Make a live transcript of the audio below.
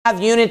have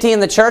unity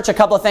in the church, a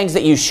couple of things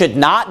that you should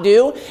not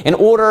do in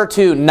order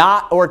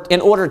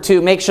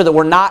to make sure that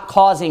we're not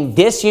causing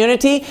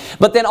disunity,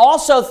 but then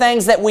also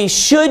things that we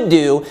should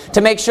do to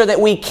make sure that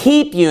we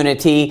keep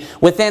unity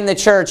within the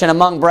church and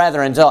among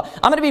brethren. So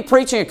I'm going to be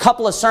preaching a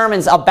couple of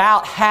sermons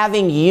about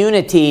having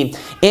unity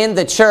in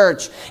the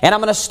church, and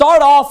I'm going to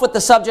start off with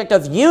the subject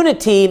of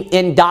unity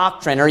in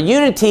doctrine, or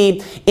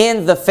unity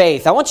in the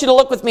faith. I want you to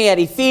look with me at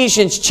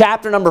Ephesians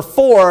chapter number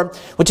 4,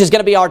 which is going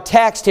to be our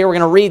text here. We're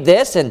going to read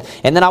this, and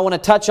then I want to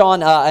touch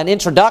on an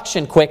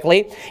introduction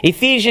quickly.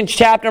 Ephesians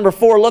chapter number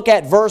 4, look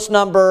at verse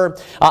number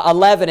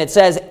 11. It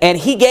says, "And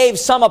He gave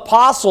some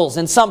apostles,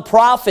 and some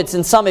prophets,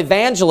 and some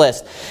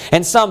evangelists,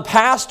 and some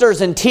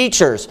pastors and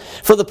teachers,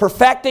 for the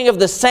perfecting of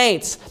the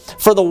saints,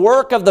 for the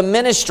work of the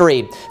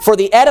ministry, for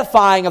the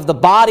edifying of the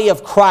body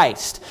of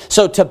Christ."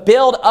 So to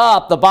build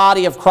up the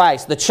body of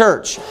Christ, the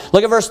church.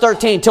 Look at verse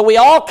 13. "Till we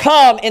all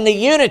come in the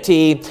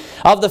unity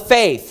of the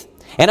faith,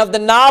 and of the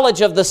knowledge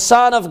of the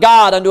Son of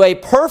God, unto a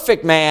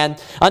perfect man,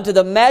 unto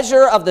the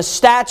measure of the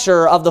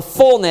stature of the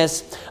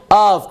fullness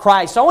of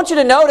Christ." So I want you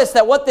to notice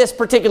that what this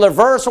particular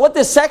verse, or what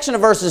this section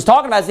of verses is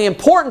talking about, is the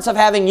importance of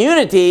having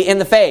unity in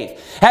the faith.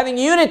 Having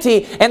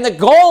unity, and the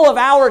goal of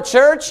our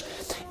church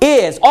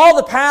is all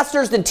the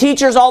pastors and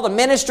teachers, all the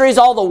ministries,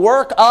 all the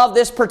work of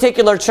this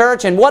particular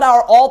church, and what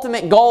our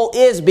ultimate goal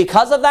is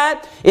because of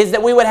that, is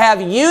that we would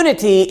have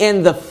unity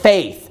in the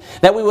faith.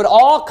 That we would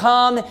all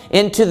come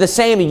into the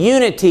same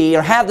unity,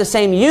 or have the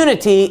same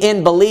unity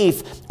in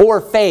belief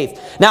or faith.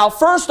 Now,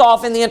 first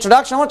off, in the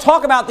introduction, I want to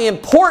talk about the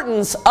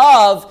importance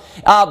of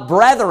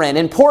brethren,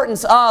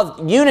 importance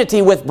of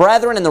unity with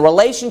brethren and the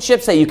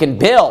relationships that you can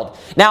build.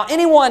 Now,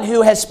 anyone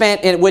who has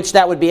spent, in which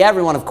that would be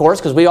everyone, of course,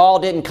 because we all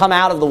didn't come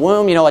out of the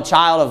womb, a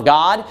child of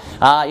God,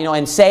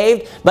 and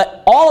saved,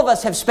 but all of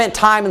us have spent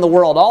time in the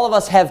world. All of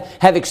us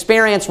have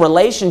experienced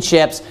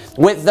relationships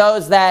with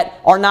those that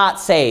are not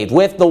saved,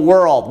 with the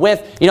world,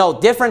 with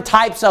different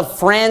types of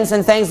friends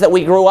and things that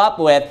we grew up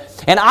with.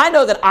 And I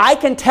know that I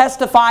can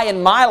testify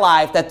in my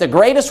life that the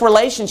greatest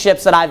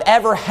relationships that I've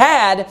ever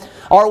had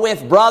are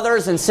with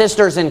brothers and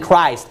sisters in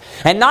Christ.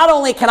 And not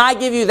only can I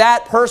give you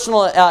that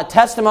personal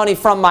testimony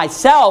from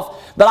myself,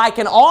 but I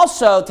can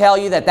also tell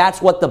you that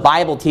that's what the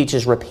Bible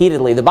teaches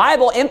repeatedly. The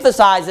Bible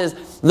emphasizes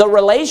the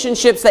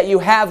relationships that you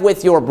have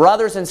with your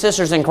brothers and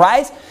sisters in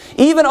Christ,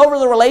 even over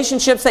the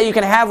relationships that you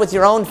can have with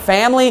your own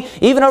family,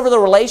 even over the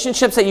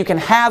relationships that you can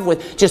have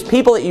with just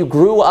people that you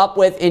grew up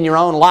with in your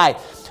own life.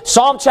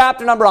 Psalm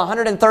chapter number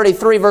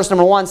 133, verse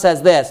number 1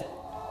 says this,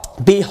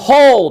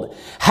 "Behold,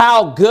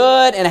 how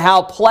good and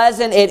how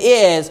pleasant it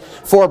is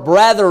for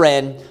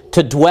brethren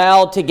to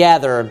dwell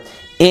together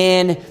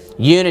in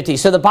unity."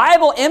 So the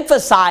Bible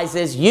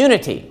emphasizes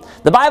unity.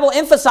 The Bible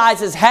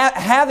emphasizes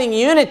having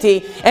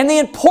unity and the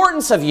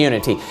importance of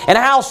unity, and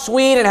how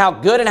sweet and how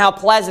good and how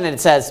pleasant it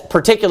says,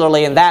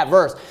 particularly in that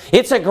verse.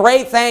 It's a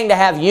great thing to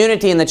have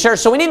unity in the church.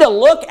 So we need to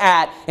look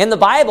at, in the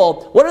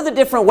Bible, what are the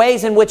different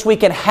ways in which we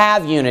can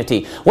have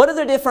unity? What are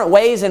the different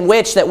ways in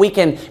which that we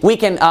can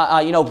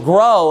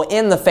grow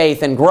in the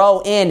faith and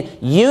grow in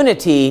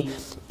unity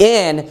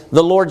in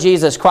the Lord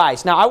Jesus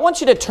Christ? Now, I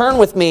want you to turn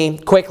with me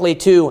quickly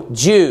to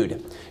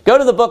Jude. Go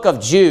to the book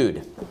of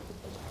Jude.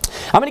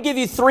 I'm going to give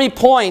you 3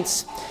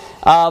 points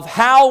of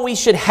how we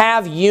should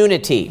have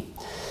unity,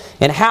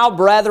 and how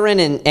brethren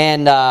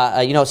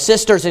and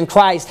sisters in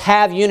Christ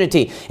have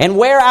unity, and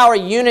where our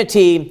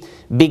unity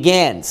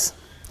begins.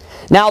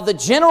 Now, the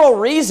general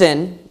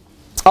reason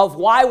of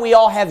why we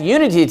all have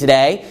unity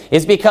today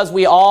is because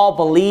we all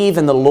believe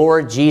in the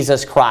Lord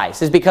Jesus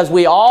Christ. It's because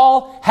we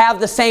all have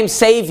the same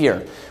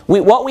Savior.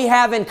 What we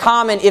have in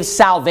common is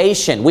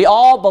salvation. We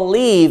all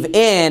believe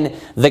in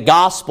the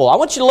gospel. I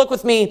want you to look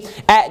with me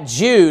at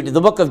Jude,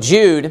 the book of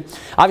Jude.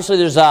 Obviously,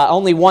 there's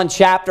only one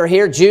chapter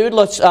here. Jude,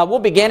 we'll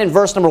begin in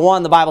verse number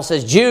 1. The Bible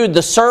says, "Jude,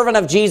 the servant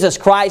of Jesus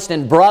Christ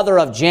and brother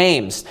of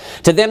James,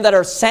 to them that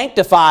are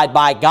sanctified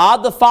by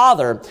God the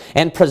Father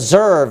and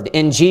preserved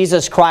in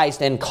Jesus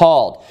Christ and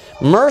called.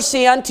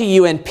 Mercy unto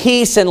you and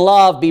peace and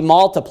love be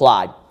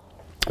multiplied.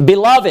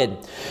 Beloved,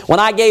 when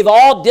I gave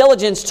all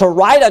diligence to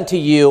write unto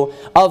you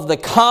of the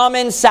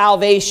common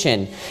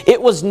salvation,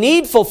 it was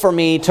needful for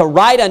me to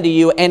write unto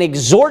you and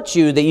exhort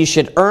you that you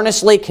should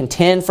earnestly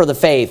contend for the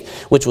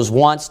faith which was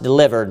once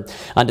delivered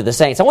unto the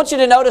saints." I want you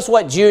to notice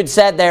what Jude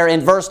said there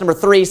in verse number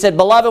 3. He said,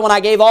 "Beloved, when I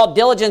gave all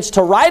diligence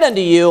to write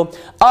unto you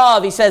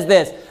of," he says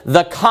this,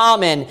 "the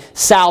common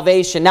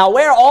salvation." Now,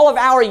 where all of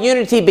our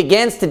unity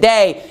begins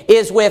today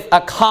is with a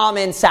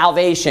common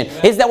salvation,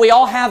 is that we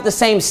all have the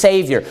same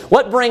Savior.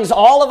 What brings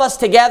all of us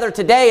together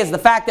today is the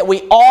fact that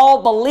we all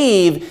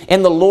believe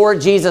in the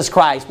Lord Jesus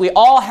Christ. We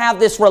all have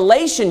this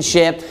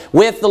relationship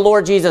with the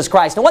Lord Jesus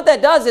Christ. And what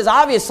that does is,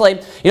 obviously,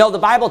 the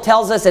Bible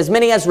tells us, as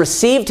many as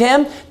received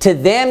Him, to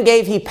them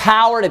gave He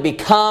power to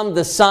become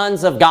the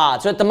sons of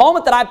God. So at the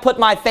moment that I put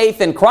my faith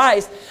in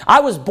Christ,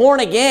 I was born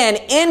again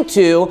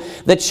into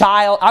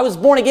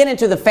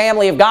the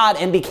family of God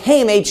and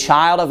became a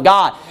child of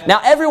God.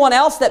 Now, everyone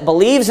else that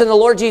believes in the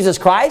Lord Jesus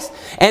Christ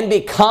and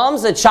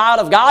becomes a child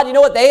of God, you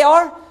know what they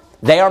are?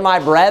 They are my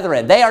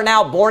brethren. They are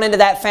now born into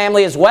that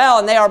family as well,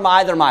 and they are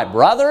either my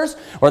brothers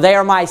or they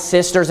are my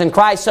sisters in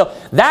Christ. So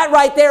that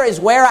right there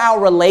is where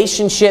our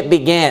relationship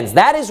begins.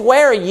 That is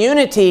where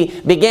unity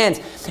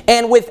begins.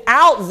 And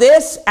without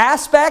this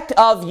aspect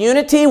of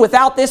unity,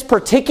 without this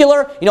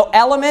particular,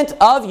 element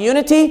of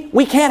unity,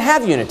 we can't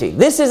have unity.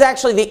 This is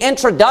actually the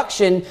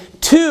introduction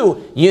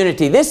to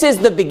unity. This is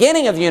the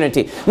beginning of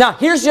unity. Now,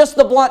 here's just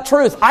the blunt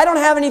truth. I don't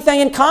have anything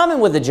in common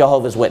with a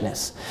Jehovah's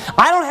Witness.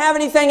 I don't have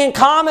anything in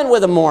common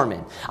with a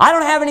Mormon. I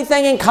don't have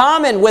anything in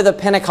common with a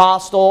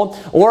Pentecostal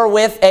or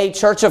with a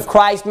Church of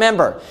Christ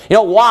member.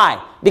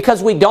 Why?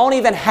 Because we don't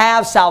even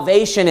have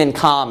salvation in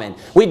common.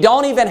 We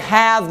don't even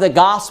have the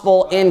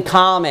gospel in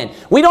common.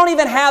 We don't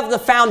even have the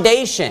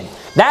foundation.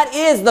 That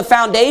is the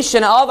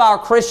foundation of our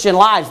Christian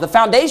lives. The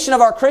foundation of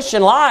our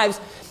Christian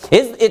lives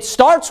it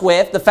starts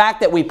with the fact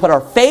that we put our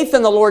faith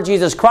in the Lord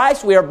Jesus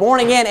Christ, we are born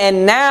again,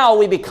 and now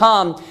we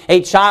become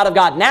a child of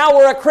God. Now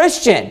we're a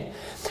Christian.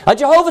 A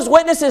Jehovah's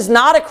Witness is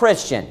not a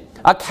Christian.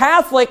 A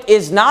Catholic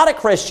is not a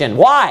Christian.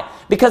 Why?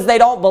 Because they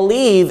don't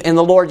believe in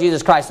the Lord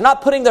Jesus Christ. They're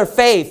not putting their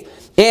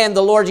faith in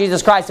the Lord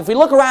Jesus Christ. If we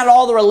look around at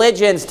all the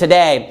religions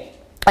today,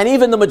 and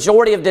even the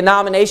majority of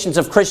denominations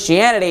of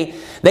Christianity,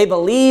 they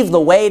believe the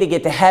way to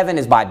get to heaven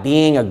is by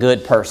being a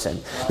good person.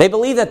 They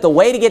believe that the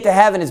way to get to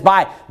heaven is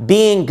by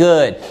being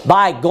good,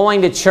 by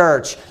going to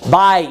church,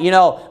 by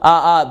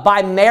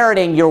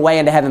meriting your way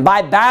into heaven,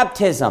 by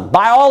baptism,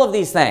 by all of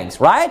these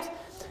things, right?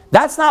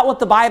 That's not what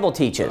the Bible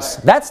teaches.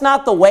 That's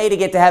not the way to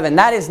get to heaven.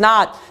 That is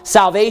not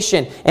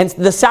salvation. And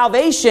the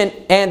salvation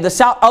and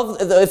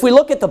if we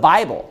look at the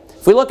Bible,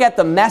 if we look at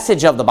the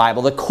message of the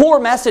Bible, the core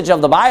message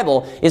of the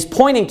Bible is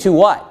pointing to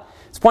what?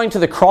 It's pointing to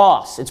the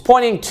cross. It's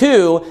pointing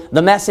to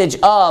the message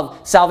of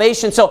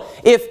salvation. So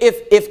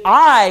if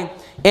I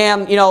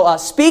am,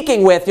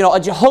 speaking with, a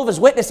Jehovah's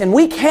Witness and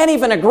we can't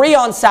even agree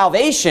on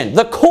salvation,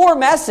 the core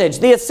message,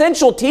 the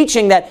essential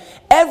teaching that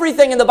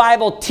everything in the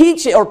Bible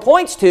teaches or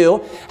points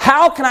to,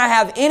 how can I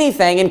have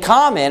anything in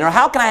common, or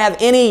how can I have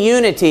any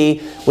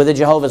unity with a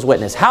Jehovah's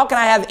Witness? How can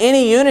I have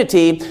any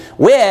unity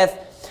with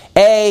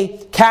a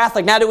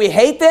Catholic? Now, do we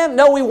hate them?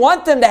 No, we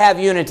want them to have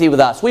unity with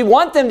us. We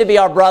want them to be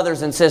our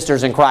brothers and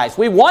sisters in Christ.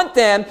 We want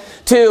them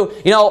to,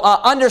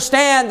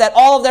 understand that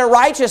all of their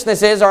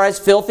righteousnesses are as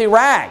filthy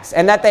rags,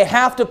 and that they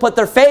have to put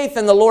their faith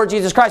in the Lord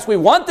Jesus Christ. We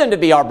want them to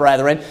be our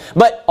brethren,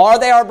 but are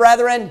they our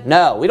brethren?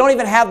 No. We don't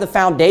even have the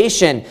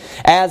foundation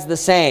as the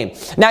same.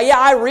 Now,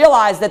 I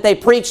realize that they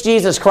preach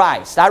Jesus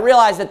Christ. I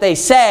realize that they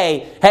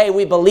say, hey,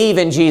 we believe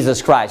in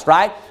Jesus Christ,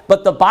 right?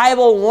 But the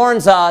Bible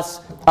warns us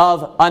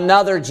of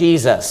another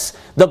Jesus.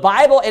 The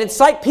Bible, and it's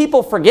like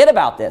people forget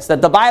about this,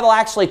 that the Bible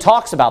actually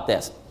talks about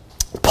this.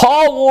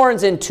 Paul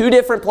warns in 2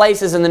 different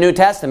places in the New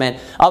Testament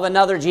of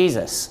another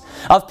Jesus,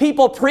 of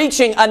people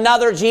preaching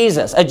another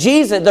Jesus. A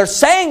Jesus, they're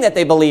saying that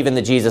they believe in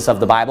the Jesus of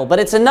the Bible, but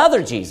it's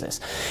another Jesus.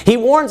 He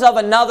warns of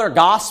another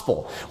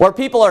gospel, where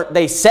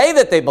they say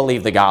that they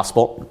believe the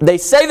gospel, they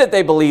say that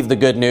they believe the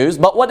good news,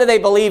 but what do they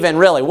believe in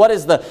really? What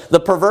is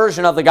the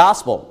perversion of the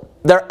gospel?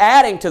 They're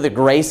adding to the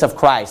grace of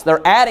Christ.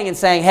 They're adding and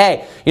saying,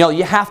 hey,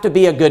 you have to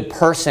be a good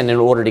person in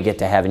order to get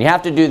to heaven. You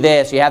have to do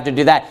this, you have to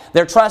do that.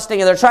 They're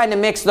trusting and they're trying to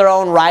mix their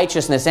own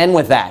righteousness in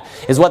with that,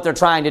 is what they're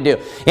trying to do.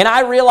 And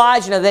I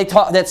realize, they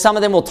talk that some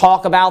of them will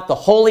talk about the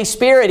Holy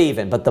Spirit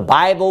even, but the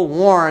Bible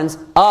warns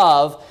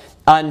of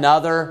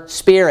another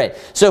spirit.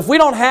 So if we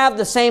don't have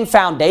the same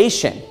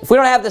foundation, if we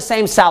don't have the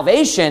same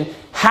salvation,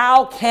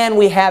 how can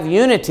we have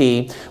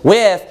unity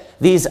with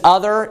these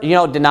other,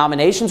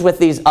 denominations, with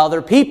these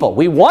other people?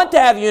 We want to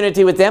have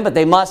unity with them, but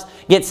they must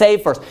get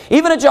saved first.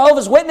 Even a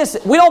Jehovah's Witness,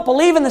 we don't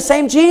believe in the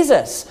same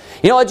Jesus.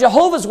 A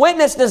Jehovah's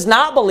Witness does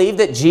not believe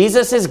that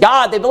Jesus is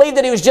God. They believe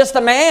that He was just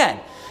a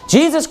man.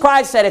 Jesus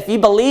Christ said, if ye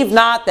believe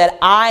not that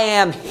I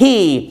am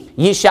He,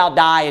 ye shall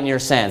die in your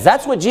sins.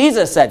 That's what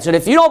Jesus said. So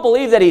if you don't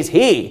believe that He's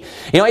He,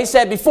 He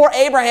said, before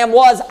Abraham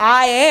was,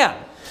 I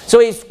am. So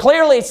He's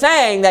clearly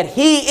saying that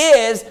He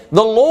is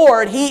the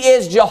Lord. He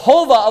is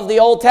Jehovah of the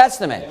Old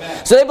Testament.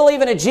 Amen. So they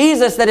believe in a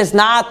Jesus that is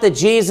not the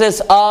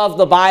Jesus of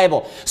the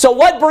Bible. So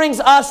what brings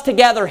us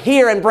together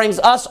here and brings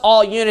us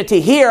all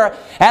unity here,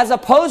 as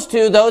opposed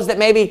to those that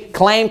maybe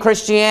claim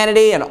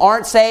Christianity and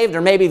aren't saved,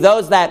 or maybe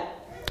those that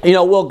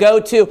we'll go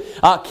to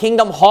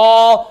Kingdom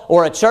Hall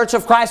or a Church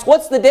of Christ?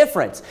 What's the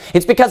difference?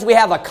 It's because we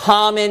have a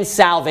common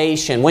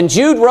salvation. When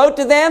Jude wrote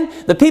to them,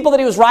 the people that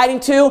he was writing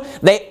to,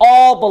 they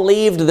all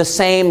believed the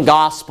same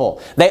gospel.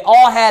 They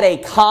all had a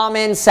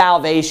common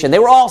salvation. They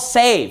were all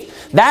saved.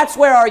 That's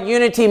where our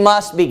unity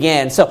must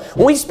begin. So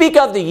when we speak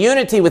of the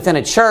unity within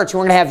a church,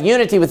 we're going to have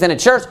unity within a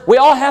church, we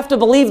all have to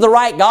believe the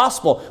right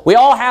gospel. We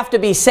all have to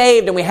be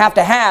saved, and we have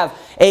to have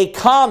a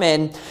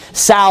common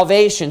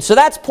salvation. So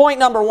that's point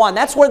number 1.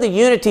 That's where the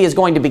unity is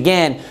going to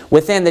begin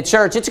within the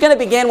church. It's going to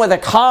begin with a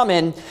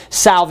common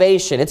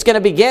salvation. It's going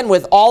to begin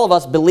with all of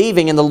us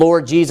believing in the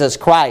Lord Jesus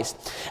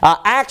Christ.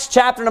 Acts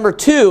chapter number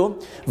 2,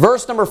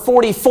 verse number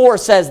 44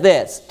 says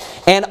this,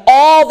 and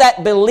all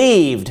that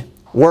believed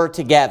were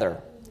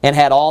together and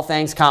had all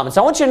things common.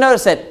 So I want you to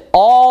notice that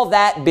all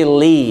that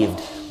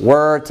believed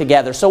were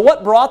together. So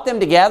what brought them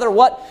together?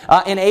 What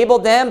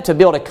enabled them to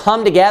be able to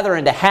come together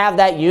and to have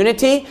that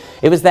unity?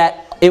 It was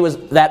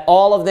that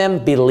all of them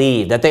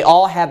believed, that they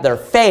all had their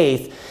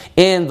faith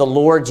in the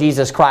Lord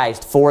Jesus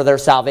Christ for their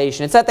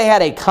salvation. It's that they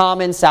had a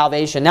common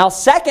salvation. Now,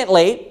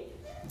 secondly,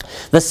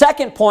 the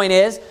second point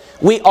is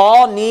we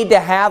all need to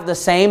have the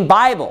same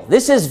Bible.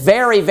 This is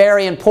very,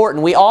 very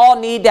important. We all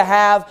need to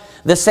have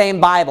the same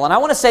Bible. And I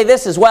want to say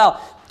this as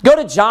well. Go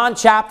to John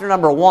chapter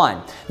number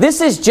 1.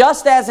 This is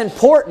just as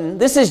important,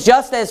 this is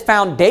just as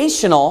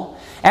foundational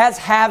as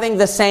having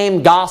the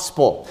same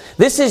gospel.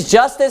 This is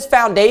just as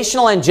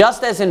foundational and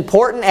just as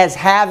important as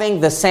having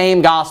the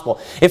same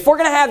gospel. If we're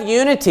going to have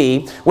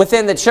unity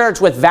within the church,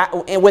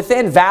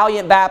 within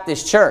Valiant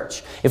Baptist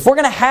Church, if we're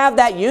going to have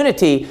that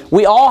unity,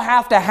 we all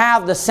have to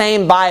have the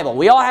same Bible.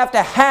 We all have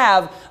to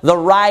have the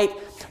right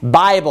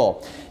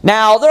Bible.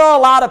 Now, there are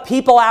a lot of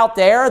people out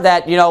there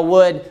that,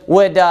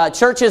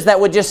 churches that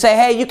would just say,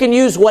 hey, you can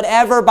use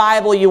whatever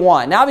Bible you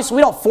want. Now, obviously,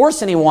 we don't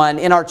force anyone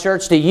in our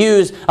church to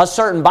use a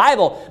certain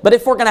Bible. But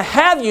if we're going to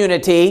have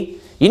unity,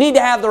 you need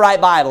to have the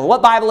right Bible.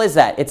 What Bible is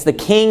that? It's the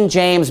King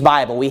James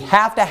Bible. We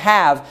have to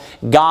have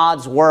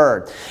God's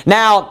Word.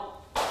 Now,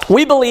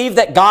 we believe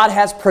that God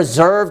has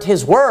preserved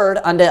His Word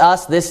unto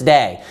us this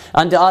day,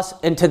 unto us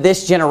and to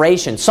this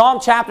generation. Psalm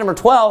chapter number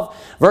 12,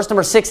 verse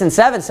number 6 and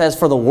 7 says,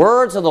 "For the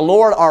words of the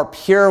Lord are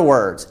pure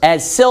words,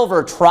 as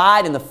silver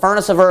tried in the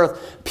furnace of earth,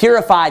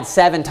 purified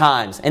 7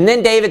 times." And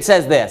then David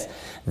says this,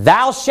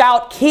 "Thou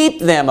shalt keep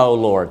them, O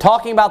Lord."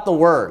 Talking about the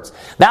words.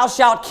 "Thou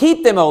shalt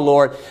keep them, O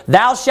Lord.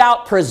 Thou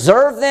shalt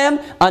preserve them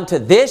unto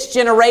this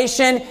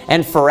generation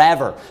and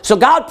forever." So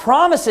God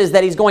promises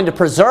that He's going to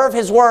preserve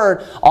His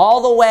Word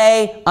all the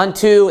way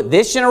unto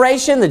this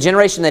generation, the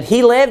generation that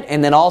He lived,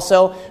 and then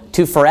also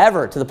to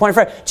forever, to the point of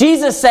forever.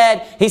 Jesus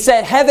said, He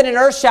said, "Heaven and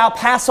earth shall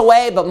pass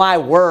away, but my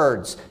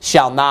words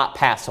shall not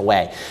pass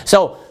away."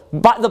 So,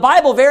 but the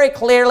Bible very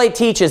clearly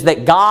teaches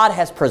that God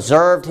has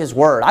preserved His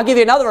Word. I'll give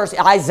you another verse,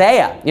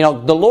 Isaiah.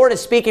 The Lord is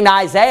speaking to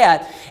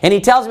Isaiah, and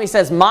He tells him, He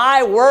says,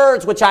 "My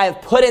words which I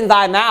have put in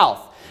thy mouth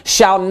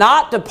shall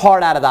not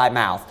depart out of thy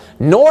mouth,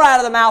 nor out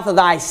of the mouth of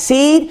thy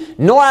seed,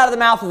 nor out of the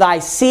mouth of thy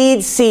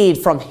seed's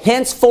seed, from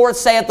henceforth,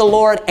 saith the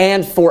Lord,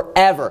 and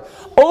forever."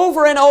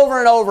 Over and over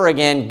and over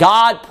again,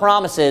 God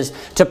promises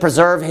to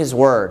preserve His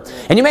Word.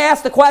 And you may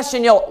ask the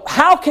question,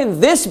 how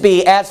can this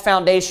be as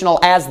foundational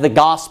as the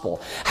gospel?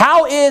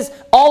 How is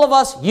all of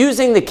us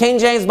using the King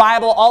James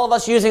Bible, all of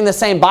us using the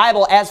same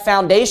Bible, as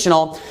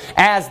foundational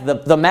as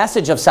the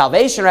message of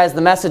salvation or as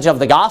the message of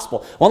the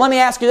gospel? Well, let me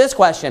ask you this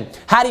question.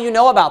 How do you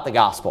know about the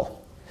gospel?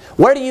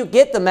 Where do you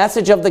get the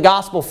message of the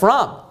gospel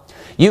from?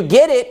 You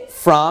get it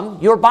from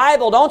your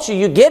Bible, don't you?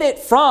 You get it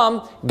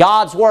from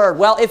God's Word.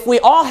 Well, if we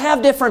all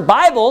have different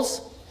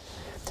Bibles,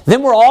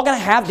 then we're all going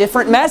to have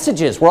different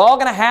messages. We're all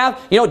going to have,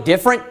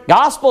 different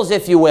gospels,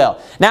 if you will.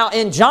 Now,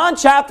 in John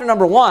chapter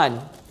number 1,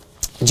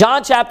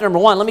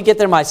 let me get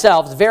there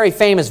myself. It's a very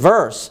famous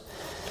verse.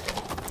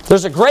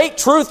 There's a great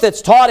truth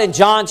that's taught in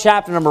John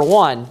chapter number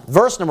 1,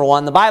 verse number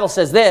 1. The Bible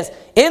says this,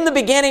 "In the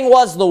beginning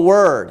was the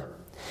Word,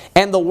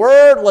 and the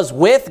Word was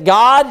with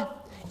God,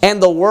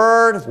 and the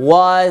Word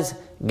was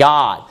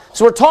God."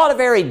 So we're taught a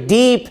very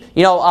deep,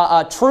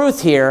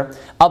 truth here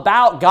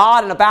about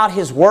God and about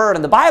His Word.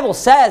 And the Bible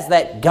says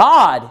that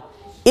God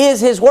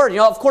is His Word.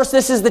 Of course,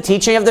 this is the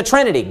teaching of the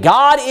Trinity.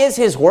 God is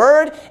His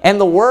Word,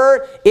 and the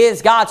Word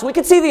is God. So we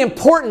can see the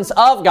importance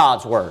of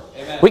God's Word.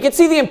 Amen. We can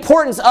see the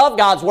importance of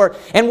God's Word.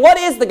 And what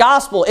is the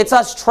gospel? It's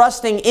us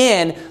trusting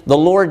in the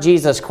Lord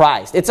Jesus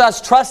Christ. It's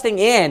us trusting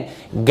in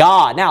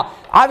God. Now,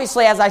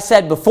 obviously, as I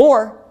said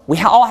before,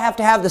 we all have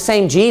to have the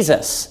same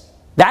Jesus.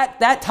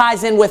 That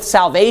ties in with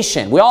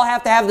salvation. We all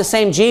have to have the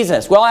same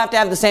Jesus. We all have to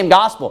have the same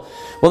gospel.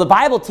 Well, the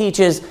Bible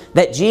teaches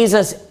that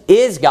Jesus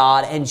is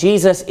God and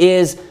Jesus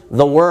is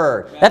the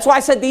Word. That's why I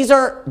said these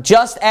are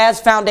just as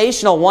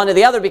foundational one to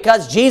the other,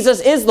 because Jesus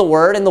is the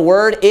Word and the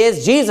Word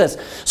is Jesus.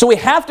 So we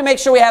have to make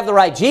sure we have the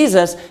right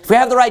Jesus. If we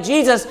have the right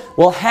Jesus,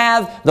 we'll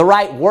have the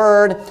right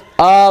Word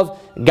of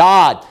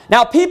God.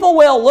 Now, people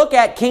will look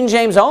at King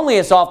James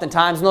onlyists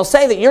oftentimes and they'll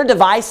say that you're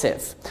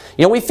divisive.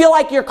 We feel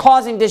like you're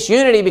causing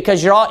disunity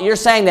because you're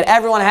saying that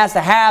everyone has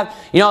to have,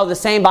 the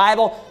same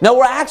Bible. No,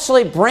 we're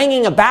actually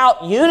bringing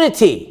about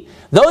unity.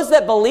 Those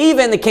that believe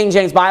in the King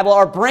James Bible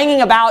are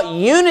bringing about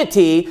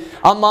unity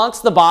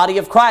amongst the body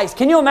of Christ.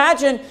 Can you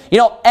imagine,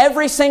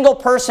 every single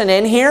person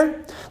in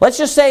here? Let's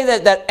just say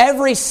that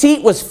every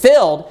seat was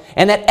filled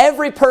and that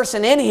every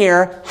person in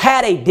here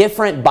had a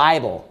different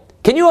Bible.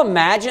 Can you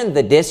imagine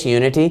the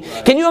disunity?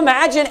 Can you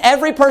imagine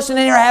every person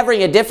in here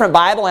having a different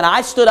Bible, and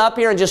I stood up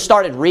here and just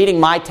started reading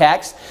my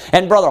text,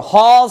 and Brother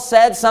Hall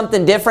said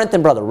something different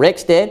than Brother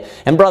Ricks did,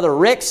 and Brother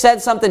Ricks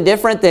said something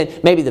different than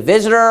maybe the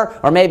visitor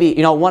or maybe,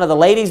 one of the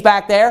ladies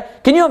back there?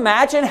 Can you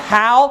imagine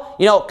how,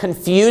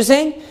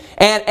 confusing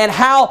and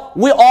how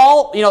we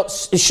all,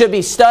 should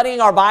be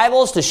studying our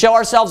Bibles to show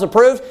ourselves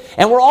approved,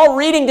 and we're all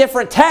reading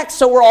different texts,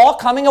 so we're all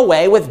coming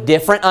away with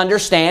different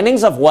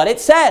understandings of what it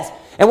says.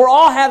 And we're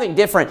all having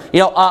different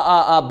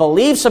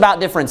beliefs about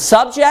different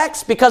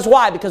subjects. Because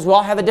why? Because we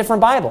all have a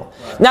different Bible.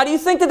 Right. Now, do you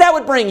think that that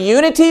would bring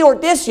unity or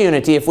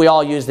disunity if we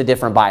all used a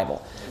different Bible?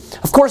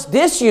 Of course,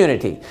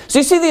 disunity. So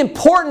you see the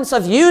importance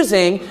of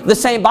using the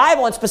same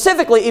Bible, and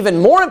specifically, even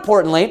more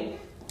importantly,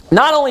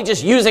 not only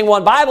just using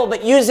one Bible,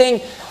 but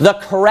using the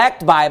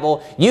correct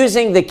Bible,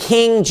 using the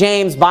King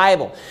James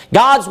Bible.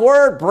 God's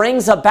Word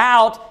brings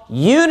about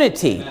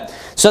unity.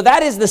 So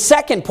that is the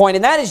second point,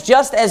 and that is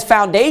just as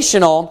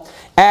foundational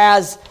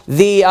as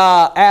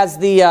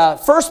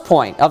the first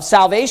point of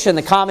salvation,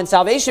 the common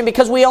salvation,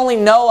 because we only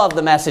know of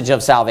the message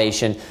of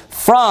salvation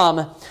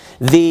from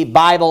the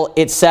Bible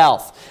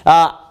itself.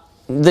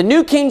 The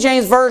New King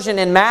James Version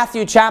in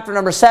Matthew chapter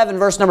number 7,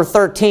 verse number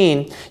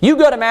 13. You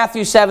go to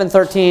Matthew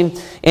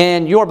 7:13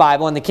 in your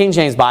Bible, in the King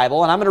James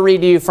Bible, and I'm going to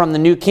read to you from the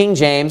New King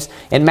James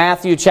in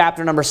Matthew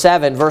chapter number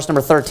 7, verse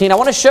number 13. I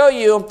want to show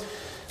you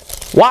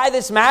why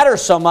this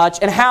matters so much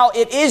and how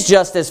it is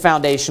just as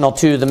foundational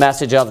to the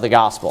message of the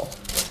gospel.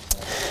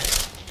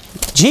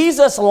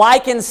 Jesus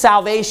likens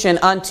salvation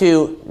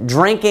unto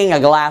drinking a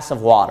glass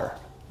of water.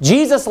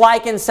 Jesus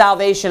likens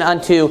salvation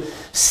unto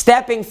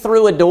stepping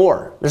through a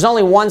door. There's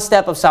only one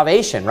step of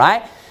salvation,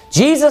 right?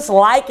 Jesus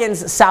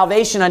likens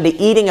salvation unto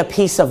eating a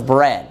piece of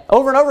bread.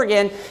 Over and over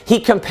again,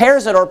 he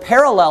compares it or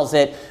parallels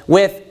it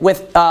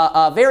with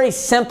a very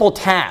simple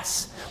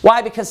task.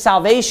 Why? Because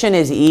salvation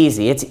is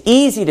easy. It's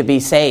easy to be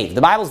saved.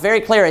 The Bible's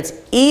very clear. It's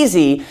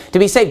easy to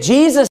be saved.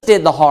 Jesus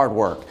did the hard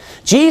work.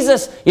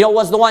 Jesus,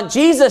 was the one.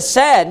 Jesus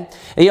said,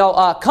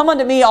 come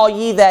unto me, all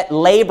ye that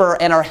labor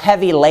and are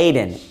heavy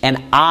laden,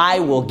 and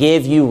I will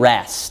give you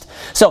rest.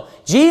 So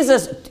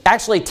Jesus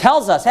actually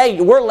tells us, hey,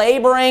 we're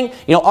laboring.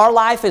 Our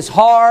life is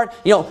hard.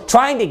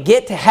 Trying to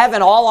get to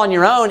heaven all on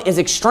your own is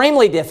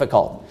extremely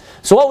difficult.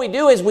 So what we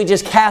do is we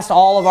just cast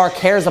all of our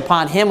cares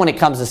upon Him when it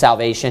comes to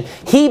salvation.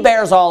 He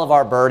bears all of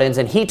our burdens,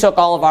 and He took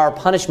all of our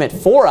punishment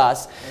for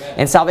us. Amen.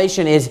 And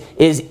salvation is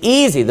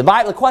easy.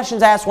 The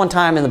question's asked one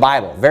time in the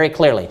Bible, very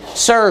clearly.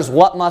 Sirs,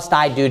 what must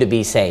I do to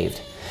be saved?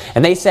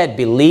 And they said,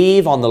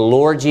 believe on the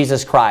Lord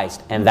Jesus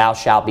Christ, and thou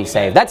shalt be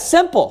saved. That's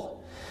simple.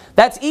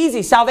 That's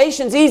easy.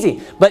 Salvation's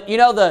easy. But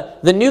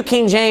the New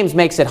King James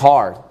makes it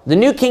hard. The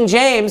New King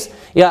James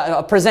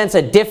presents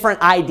a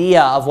different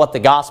idea of what the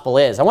gospel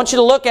is. I want you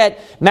to look at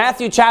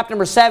Matthew chapter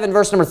number 7,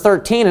 verse number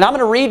 13, and I'm going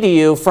to read to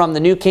you from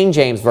the New King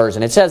James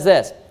Version. It says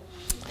this,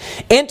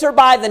 enter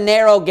by the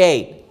narrow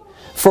gate,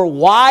 for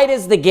wide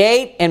is the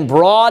gate and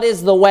broad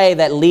is the way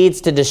that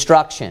leads to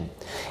destruction,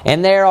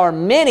 and there are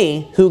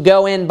many who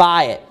go in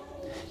by it.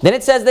 Then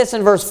it says this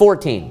in verse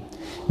 14,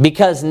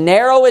 because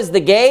narrow is the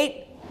gate,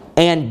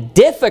 and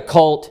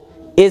difficult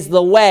is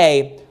the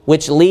way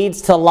which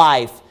leads to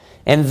life,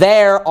 and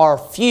there are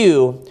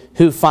few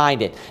who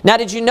find it. Now,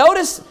 did you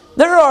notice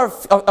there are,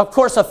 of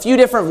course, a few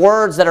different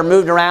words that are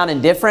moved around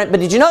and different, but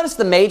did you notice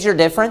the major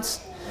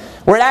difference?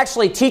 Where it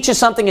actually teaches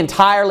something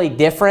entirely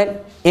different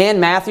in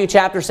Matthew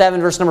chapter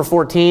 7, verse number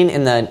 14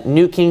 in the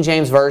New King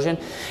James Version.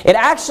 It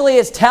actually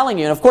is telling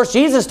you, and of course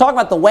Jesus is talking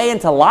about the way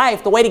into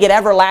life, the way to get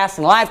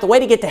everlasting life, the way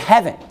to get to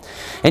heaven.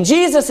 And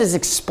Jesus is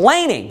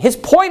explaining, his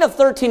point of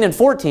 13 and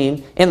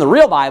 14 in the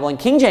real Bible, in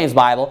King James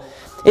Bible,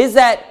 is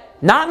that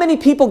not many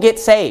people get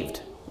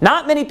saved.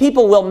 Not many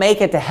people will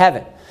make it to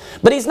heaven.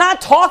 But he's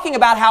not talking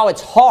about how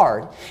it's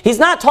hard. He's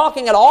not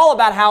talking at all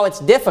about how it's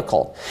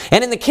difficult.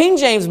 And in the King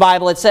James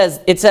Bible it says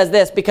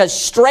this, because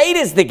straight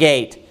is the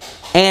gate,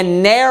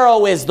 and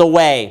narrow is the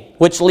way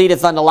which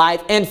leadeth unto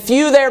life, and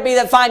few there be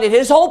that find it.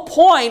 His whole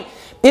point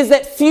is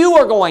that few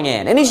are going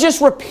in. And he's just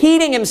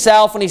repeating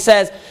himself when he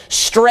says,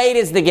 straight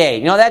is the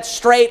gate. That's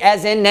straight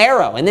as in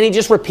narrow. And then he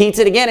just repeats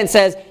it again and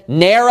says,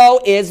 narrow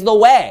is the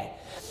way.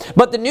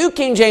 But the New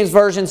King James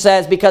Version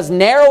says, because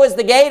narrow is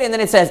the gate, and then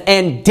it says,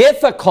 and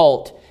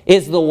difficult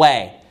is the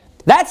way.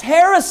 That's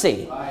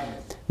heresy.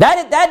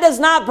 That does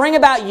not bring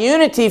about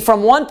unity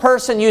from one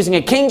person using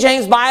a King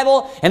James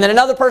Bible and then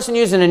another person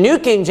using a New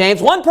King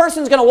James. One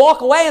person's going to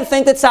walk away and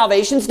think that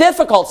salvation's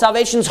difficult,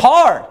 salvation's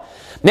hard.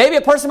 Maybe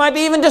a person might be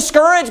even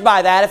discouraged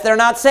by that if they're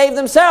not saved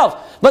themselves.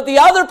 But the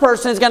other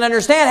person is going to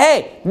understand,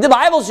 hey, the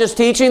Bible's just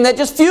teaching that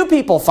just few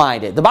people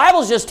find it. The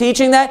Bible's just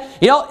teaching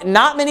that,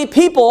 not many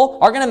people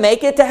are going to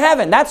make it to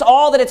heaven. That's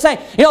all that it's saying.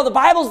 The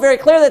Bible's very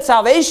clear that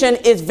salvation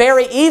is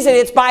very easy.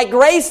 It's by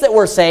grace that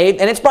we're saved,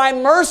 and it's by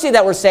mercy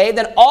that we're saved,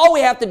 and all we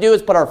have to do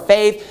is put our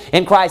faith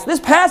in Christ. This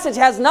passage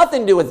has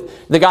nothing to do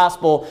with the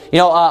gospel,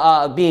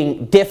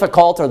 being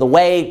difficult or the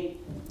way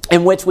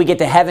in which we get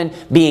to heaven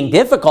being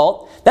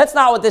difficult. That's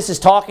not what this is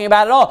talking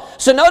about at all.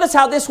 So notice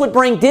how this would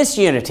bring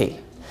disunity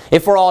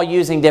if we're all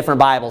using different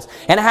Bibles,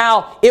 and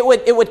how it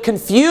would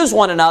confuse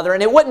one another,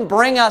 and it wouldn't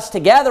bring us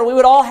together. We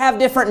would all have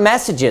different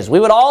messages. We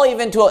would all,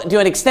 even to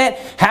an extent,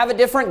 have a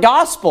different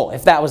gospel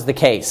if that was the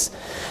case.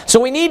 So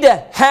we need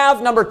to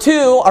have, number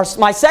two, or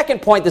my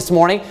second point this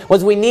morning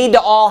was we need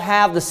to all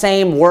have the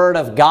same Word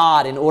of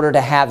God in order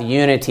to have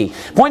unity.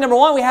 Point number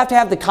one, we have to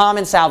have the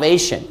common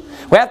salvation.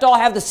 We have to all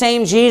have the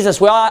same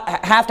Jesus. We all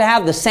have to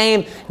have the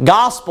same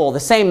gospel, the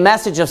same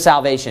message of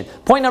salvation.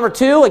 Point number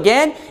 2,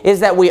 again, is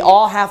that we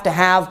all have to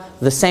have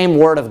the same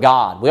Word of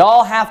God. We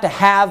all have to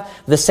have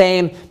the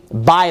same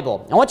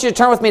Bible. I want you to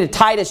turn with me to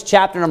Titus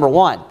chapter number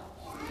 1.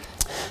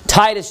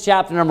 Titus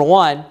chapter number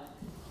 1.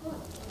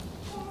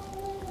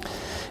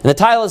 And the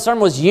title of the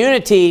sermon was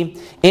Unity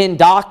in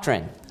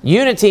Doctrine.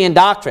 Unity in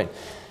Doctrine.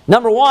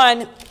 Number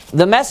 1,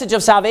 the message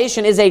of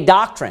salvation is a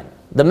doctrine.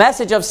 The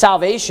message of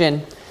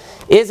salvation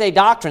is a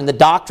doctrine, the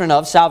doctrine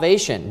of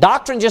salvation.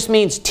 Doctrine just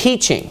means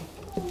teaching.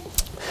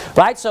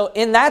 Right? So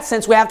in that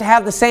sense, we have to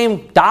have the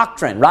same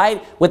doctrine,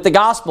 right? With the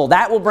gospel.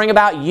 That will bring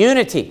about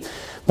unity.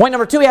 Point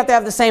number 2, we have to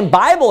have the same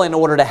Bible in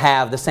order to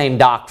have the same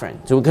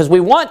doctrine. So, because we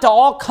want to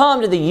all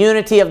come to the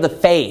unity of the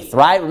faith,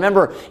 right?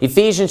 Remember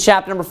Ephesians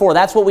chapter number 4,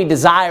 that's what we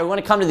desire. We want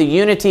to come to the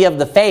unity of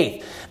the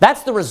faith.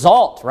 That's the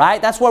result,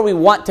 right? That's where we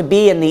want to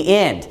be in the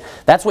end.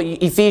 That's what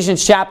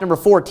Ephesians chapter number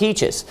 4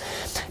 teaches.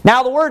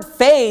 Now the word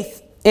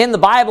faith in the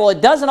Bible,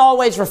 it doesn't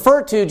always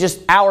refer to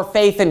just our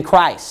faith in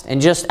Christ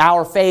and just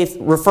our faith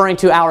referring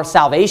to our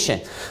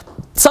salvation.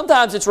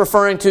 Sometimes it's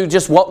referring to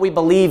just what we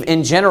believe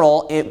in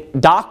general,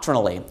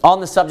 doctrinally, on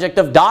the subject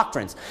of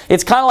doctrines.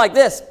 It's kind of like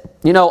this.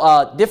 You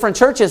know, different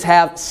churches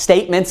have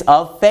statements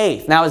of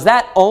faith. Now, is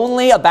that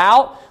only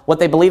about what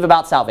they believe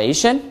about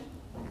salvation?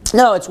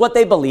 No, it's what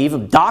they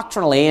believe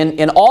doctrinally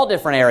in all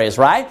different areas,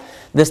 right?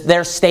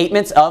 Their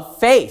statements of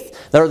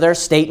faith. Their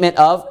statement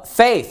of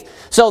faith.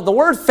 So the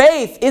word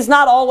faith is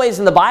not always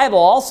in the Bible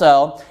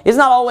also, is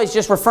not always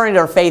just referring to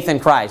our faith in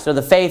Christ or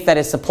the faith that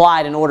is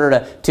supplied in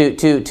order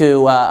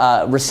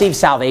to receive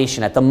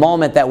salvation at the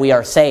moment that we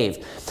are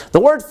saved. The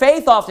word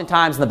faith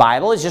oftentimes in the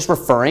Bible is just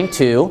referring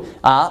to,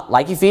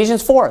 like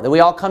Ephesians 4, that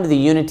we all come to the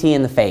unity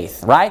in the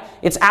faith, right?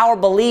 It's our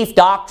belief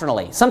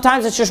doctrinally.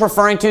 Sometimes it's just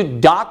referring to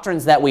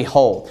doctrines that we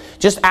hold.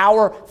 Just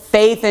our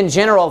faith in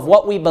general of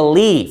what we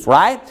believe,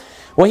 right?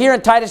 Well, here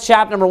in Titus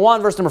chapter number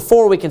 1, verse number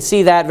 4, we can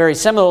see that very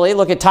similarly.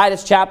 Look at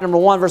Titus chapter number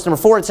 1, verse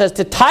number 4. It says,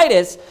 "To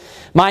Titus,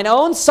 mine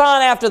own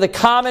son after the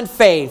common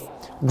faith,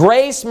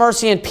 grace,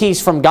 mercy, and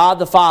peace from God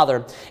the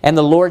Father and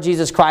the Lord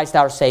Jesus Christ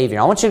our Savior."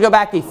 I want you to go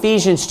back to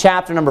Ephesians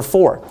chapter number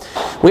 4.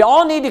 We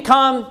all need to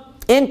come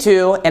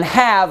into and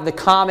have the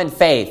common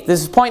faith.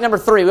 This is point number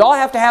 3. We all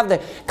have to have the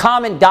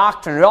common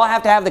doctrine. We all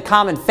have to have the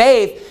common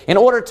faith in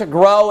order to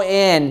grow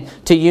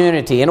into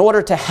unity, in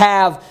order to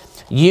have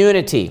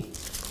unity.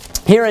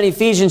 Here in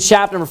Ephesians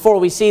chapter number 4,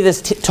 we see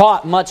this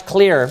taught much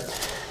clearer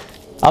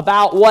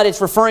about what it's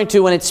referring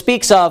to when it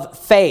speaks of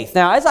faith.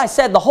 Now, as I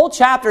said, the whole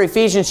chapter,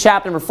 Ephesians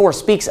chapter number 4,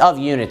 speaks of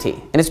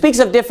unity. And it speaks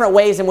of different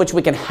ways in which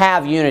we can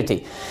have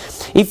unity.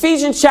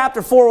 Ephesians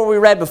chapter 4, where we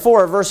read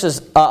before,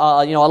 verses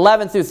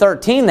 11 through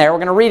 13 there, we're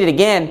going to read it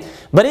again.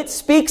 But it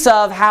speaks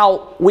of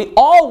how we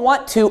all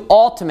want to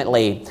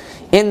ultimately,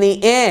 in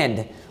the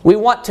end, we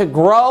want to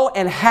grow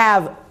and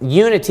have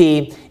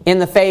unity in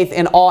the faith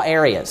in all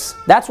areas.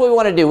 That's what we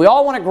want to do. We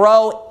all want to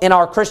grow in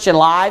our Christian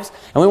lives,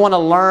 and we want to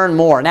learn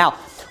more. Now,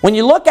 when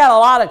you look at a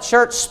lot of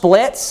church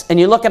splits, and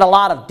you look at a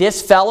lot of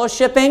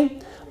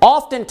disfellowshipping,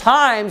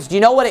 oftentimes, do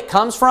you know what it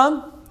comes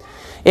from?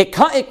 It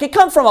can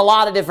come from a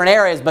lot of different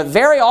areas, but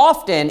very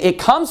often it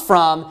comes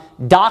from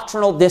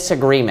doctrinal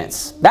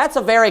disagreements. That's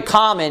a very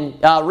common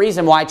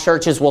reason why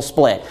churches will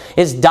split,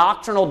 is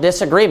doctrinal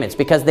disagreements,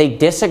 because they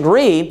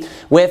disagree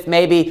with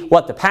maybe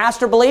what the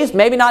pastor believes,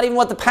 maybe not even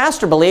what the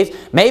pastor believes,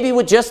 maybe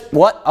with just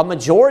what a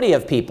majority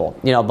of people,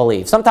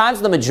 believe. Sometimes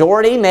the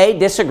majority may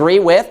disagree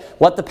with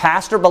what the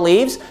pastor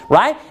believes,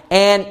 right?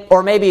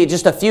 Or maybe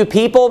just a few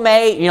people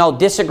may,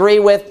 disagree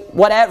with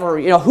whatever,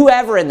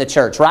 whoever in the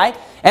church, right?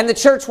 And the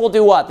church will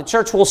do what? The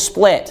church will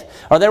split,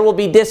 or there will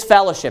be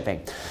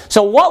disfellowshipping.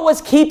 So what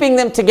was keeping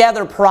them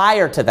together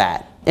prior to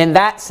that, in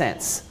that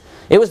sense?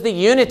 It was the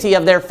unity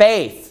of their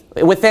faith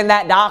within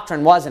that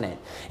doctrine, wasn't it?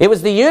 It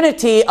was the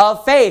unity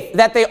of faith,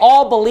 that they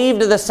all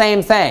believed the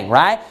same thing,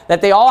 right?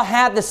 That they all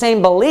had the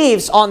same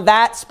beliefs on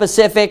that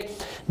specific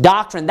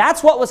doctrine.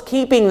 That's what was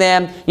keeping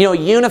them,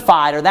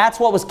 unified, or that's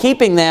what was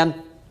keeping them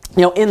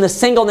in the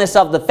singleness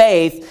of the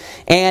faith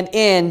and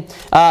in,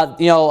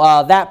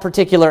 that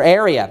particular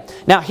area.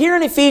 Now, here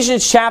in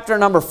Ephesians chapter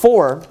number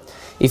 4,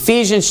 I'm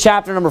going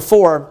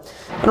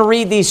to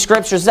read these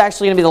scriptures. This is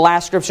actually going to be the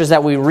last scriptures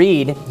that we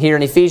read here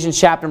in Ephesians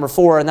chapter number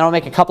 4, and then I'll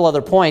make a couple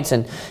other points,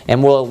 and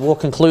we'll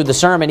conclude the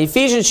sermon.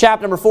 Ephesians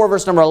chapter number 4,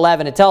 verse number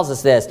 11, it tells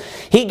us this: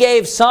 "He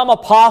gave some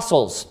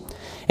apostles,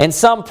 and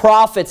some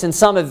prophets, and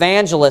some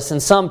evangelists,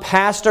 and some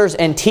pastors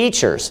and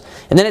teachers."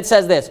 And then it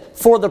says this: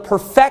 "For the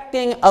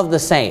perfecting of the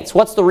saints."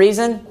 What's the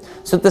reason?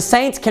 So that the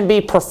saints can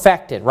be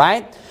perfected,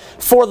 right?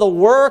 "For the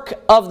work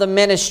of the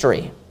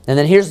ministry." And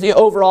then here's the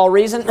overall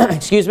reason,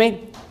 excuse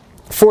me.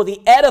 "For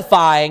the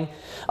edifying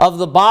of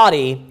the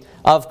body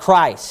of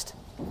Christ,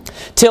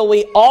 till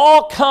we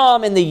all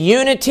come in the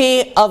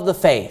unity of the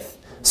faith."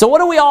 So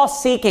what are we all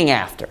seeking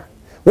after?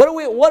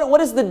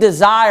 What is the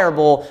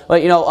desirable,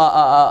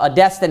 a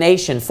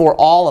destination for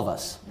all of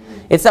us?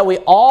 It's that we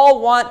all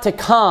want to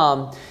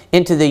come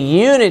into the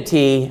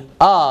unity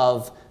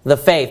of the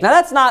faith. Now,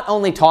 that's not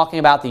only talking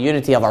about the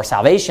unity of our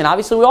salvation.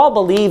 Obviously, we all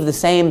believe the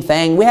same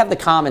thing. We have the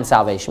common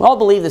salvation. We all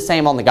believe the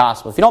same on the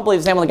gospel. If you don't believe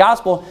the same on the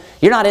gospel,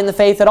 you're not in the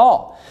faith at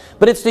all.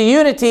 But it's the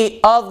unity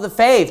of the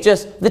faith,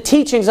 just the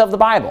teachings of the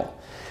Bible.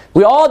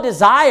 We all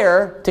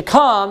desire to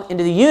come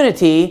into the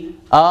unity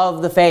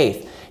of the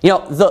faith. You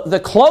know, the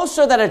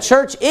closer that a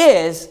church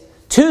is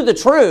to the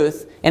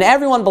truth, and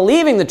everyone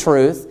believing the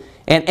truth,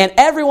 and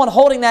everyone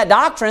holding that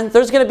doctrine,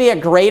 there's going to be a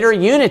greater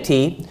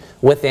unity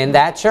within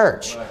that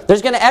church.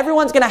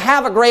 Everyone's going to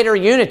have a greater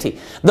unity.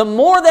 The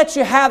more that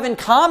you have in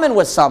common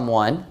with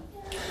someone,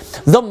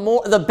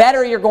 the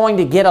better you're going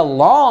to get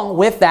along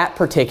with that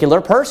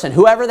particular person,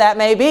 whoever that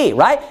may be,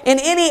 right? In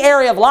any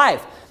area of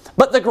life.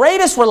 But the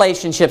greatest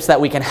relationships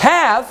that we can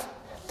have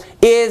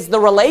is the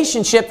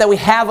relationship that we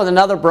have with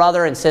another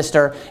brother and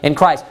sister in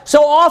Christ.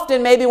 So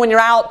often, maybe when you're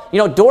out,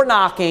 door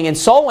knocking and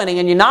soul winning,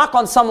 and you knock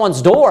on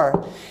someone's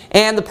door,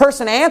 and the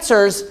person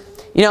answers,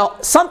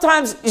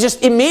 sometimes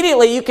just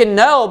immediately you can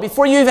know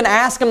before you even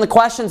ask them the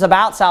questions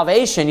about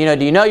salvation.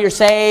 Do you know you're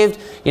saved?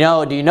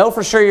 Do you know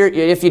for sure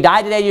if you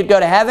died today you'd go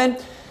to heaven?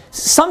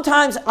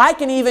 Sometimes I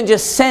can even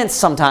just sense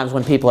sometimes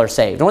when people are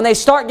saved. And when they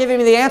start giving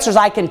me the answers,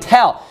 I can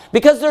tell.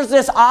 Because there's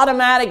this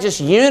automatic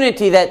just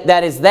unity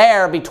that is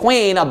there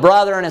between a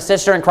brother and a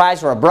sister in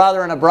Christ, or a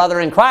brother and a brother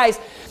in Christ.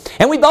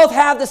 And we both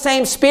have the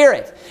same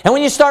spirit. And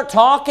when you start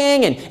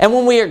talking and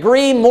when we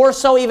agree more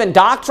so even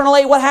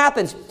doctrinally, what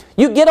happens?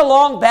 You get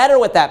along better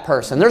with that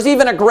person. There's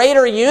even a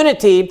greater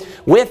unity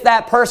with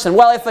that person.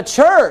 Well, if a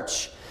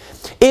church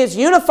is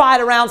unified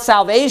around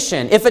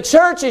salvation, if a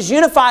church is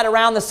unified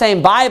around the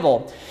same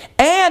Bible,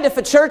 and if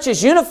a church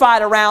is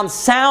unified around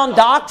sound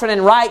doctrine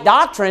and right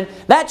doctrine,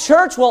 that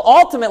church will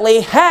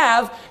ultimately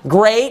have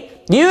great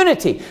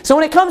unity. So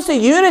when it comes to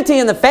unity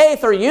in the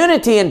faith or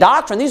unity in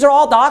doctrine, these are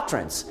all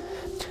doctrines.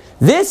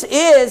 This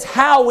is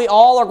how we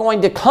all are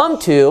going to come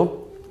to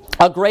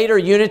a greater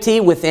unity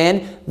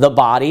within the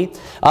body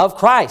of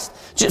Christ.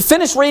 Just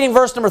finish reading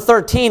verse number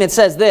 13. It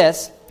says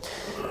this,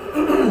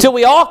 "Till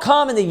we all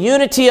come in the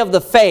unity of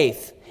the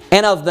faith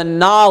and of the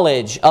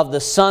knowledge of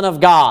the Son of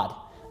God,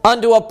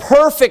 unto a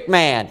perfect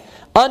man,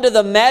 unto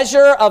the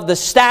measure of the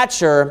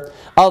stature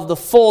of the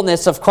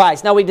fullness of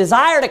Christ." Now we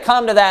desire to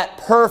come to that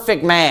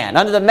perfect man,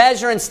 unto the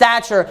measure and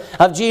stature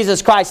of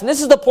Jesus Christ. And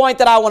this is the point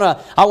that I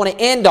want to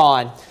end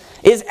on.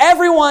 Is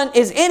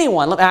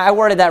anyone, I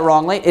worded that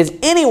wrongly, is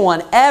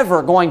anyone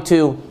ever going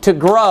to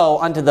grow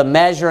unto the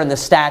measure and the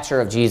stature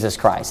of Jesus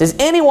Christ? Is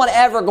anyone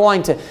ever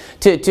going to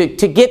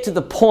get to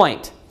the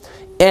point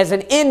as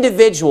an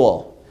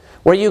individual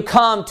where you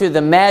come to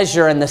the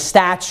measure and the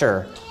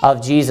stature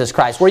of Jesus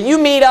Christ, where you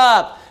meet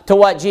up to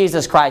what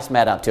Jesus Christ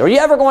met up to? Are you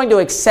ever going to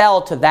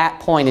excel to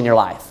that point in your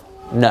life?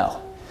 No.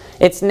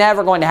 It's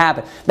never going to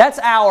happen.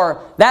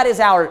 That is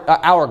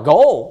our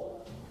goal.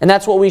 And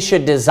that's what we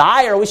should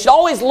desire. We should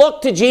always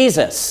look to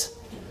Jesus,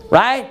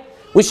 right?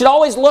 We should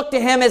always look to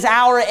Him as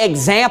our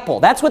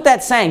example. That's what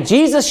that's saying.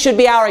 Jesus should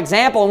be our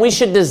example, and we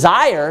should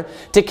desire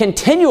to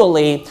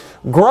continually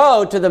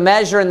grow to the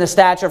measure and the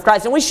stature of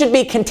Christ. And we should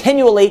be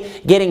continually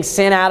getting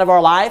sin out of our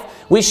life.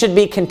 We should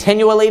be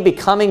continually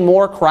becoming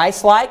more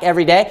Christ-like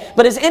every day.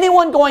 But is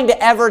anyone going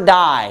to ever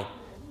die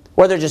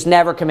where they're just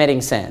never committing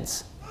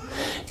sins?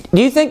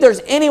 Do you think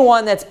there's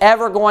anyone that's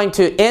ever going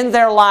to end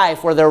their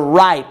life where they're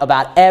right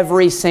about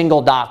every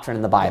single doctrine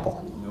in the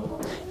Bible?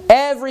 Nope.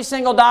 Every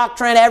single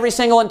doctrine, every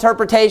single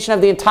interpretation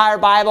of the entire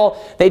Bible,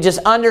 they just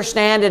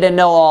understand it and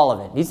know all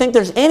of it. Do you think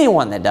there's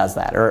anyone that does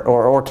that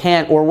or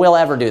can or will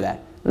ever do that?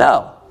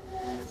 No.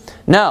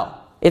 No.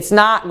 It's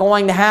not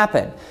going to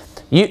happen.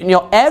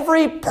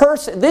 Every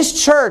person,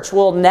 this church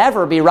will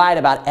never be right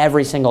about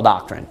every single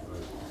doctrine.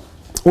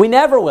 We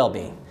never will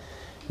be.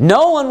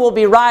 No one will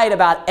be right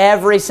about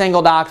every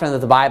single doctrine that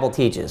the Bible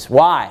teaches.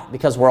 Why?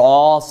 Because we're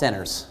all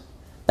sinners.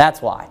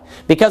 That's why.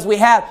 Because we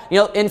have,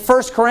 in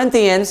 1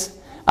 Corinthians,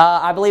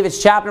 I believe it's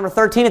chapter number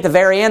 13 at the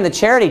very end, the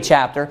charity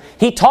chapter,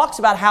 he talks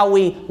about how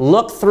we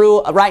look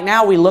through, right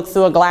now we look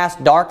through a glass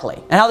darkly.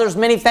 And how there's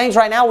many things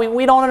right now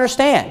we don't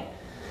understand.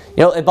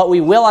 But we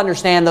will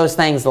understand those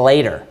things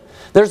later.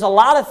 There's a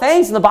lot of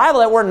things in the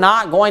Bible that we're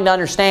not going to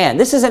understand.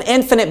 This is an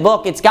infinite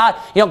book. It's God.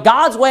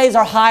 God's ways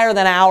are higher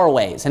than our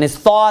ways, and His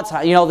thoughts,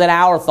 than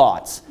our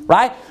thoughts.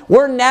 Right?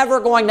 We're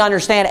never going to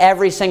understand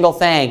every single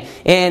thing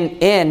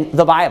in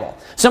the Bible.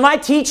 So my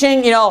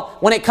teaching,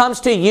 when it comes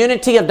to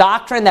unity of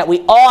doctrine, that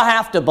we all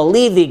have to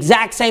believe the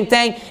exact same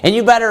thing, and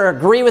you better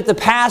agree with the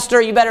pastor,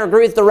 you better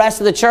agree with the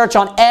rest of the church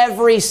on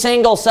every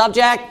single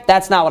subject.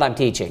 That's not what I'm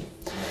teaching.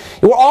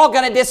 We're all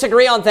going to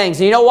disagree on things.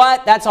 And you know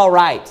what? That's all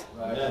right.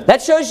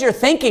 That shows you're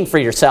thinking for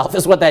yourself,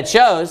 is what that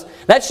shows.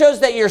 That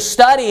shows that you're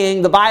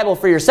studying the Bible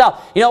for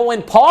yourself.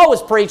 When Paul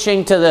was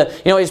preaching to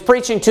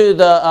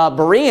the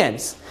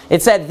Bereans,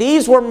 it said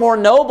these were more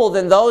noble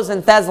than those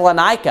in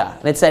Thessalonica.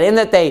 And it said in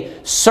that they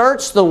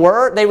searched the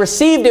Word, they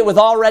received it with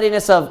all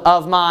readiness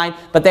of mind,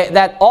 but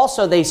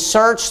they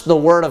searched the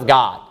Word of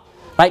God.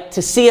 Right,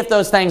 to see if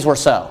those things were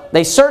so.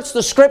 They search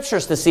the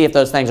Scriptures to see if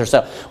those things are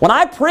so. When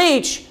I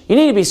preach, you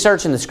need to be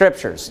searching the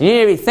Scriptures. You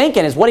need to be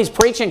thinking, is what he's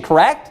preaching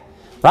correct?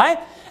 Right?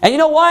 And you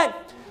know what?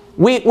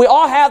 We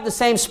all have the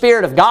same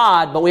Spirit of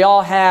God, but we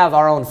all have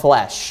our own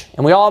flesh.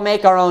 And we all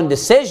make our own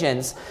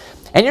decisions.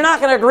 And you're not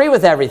going to agree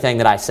with everything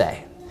that I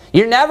say.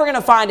 You're never going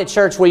to find a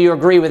church where you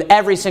agree with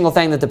every single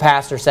thing that the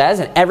pastor says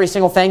and every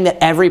single thing that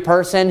every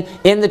person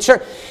in the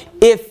church.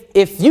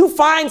 If you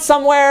find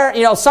somewhere,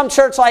 some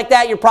church like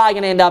that, you're probably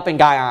going to end up in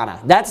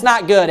Guyana. That's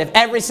not good. If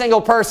every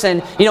single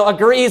person,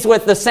 agrees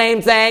with the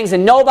same things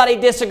and nobody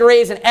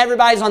disagrees and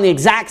everybody's on the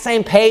exact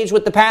same page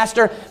with the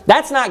pastor,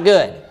 that's not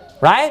good,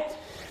 right?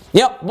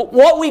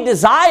 What we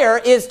desire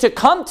is to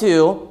come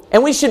to,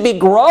 and we should be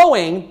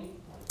growing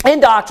in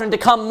doctrine to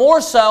come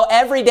more so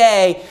every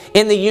day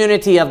in the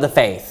unity of the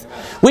faith.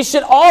 We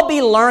should all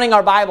be learning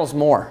our Bibles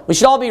more. We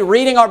should all be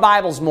reading our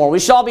Bibles more. We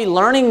should all be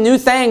learning new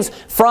things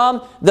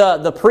from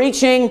the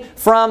preaching,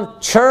 from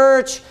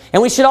church,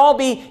 and we should all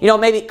be,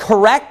 maybe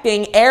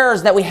correcting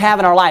errors that we have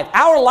in our life.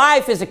 Our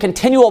life is a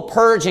continual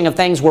purging of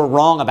things we're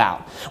wrong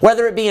about,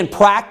 whether it be in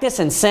practice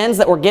and sins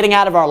that we're getting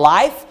out of our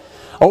life,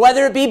 or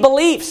whether it be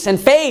beliefs and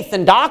faith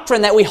and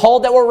doctrine that we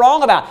hold that we're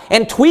wrong about,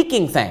 and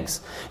tweaking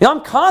things. I'm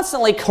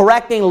constantly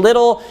correcting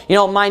little,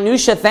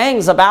 minutia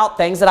things about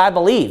things that I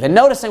believe, and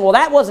noticing, well,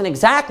 that wasn't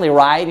exactly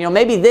right.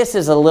 Maybe this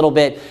is a little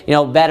bit,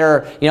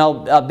 better,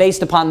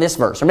 based upon this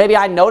verse. Or maybe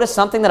I noticed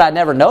something that I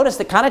never noticed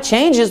that kind of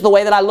changes the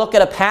way that I look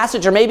at a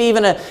passage, or maybe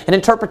even an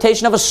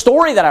interpretation of a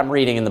story that I'm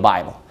reading in the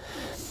Bible.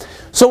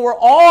 So we're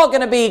all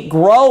going to be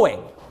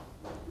growing,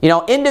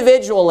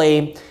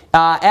 individually.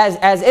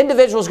 As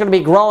individuals are going to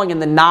be growing in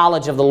the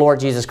knowledge of the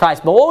Lord Jesus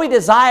Christ. But what we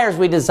desire is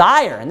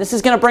and this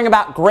is going to bring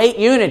about great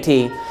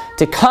unity,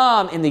 to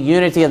come in the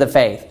unity of the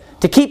faith,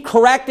 to keep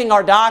correcting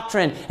our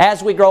doctrine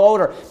as we grow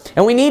older.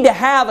 And we need to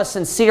have a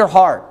sincere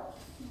heart.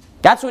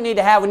 That's what we need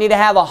to have. We need to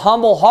have a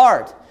humble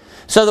heart,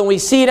 so that we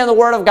see it in the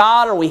Word of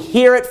God, or we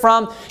hear it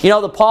from,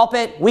 the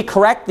pulpit. We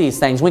correct these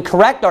things. We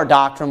correct our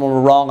doctrine when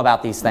we're wrong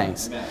about these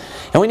things. Amen.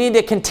 And we need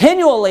to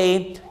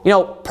continually,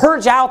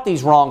 purge out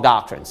these wrong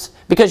doctrines.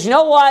 Because you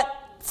know what?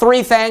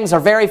 3 things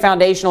are very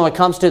foundational when it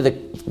comes to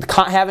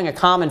having a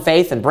common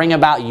faith and bringing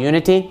about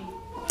unity.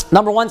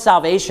 Number 1,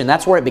 salvation.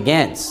 That's where it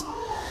begins.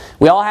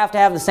 We all have to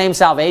have the same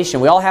salvation.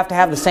 We all have to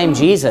have the same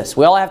Jesus.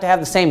 We all have to have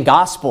the same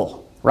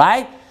gospel,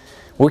 right?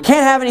 We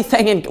can't have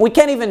anything. We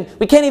can't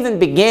even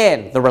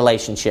begin the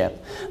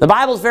relationship. The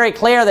Bible is very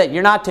clear that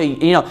you're not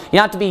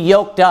to be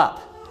yoked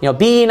up.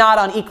 Be ye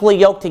not unequally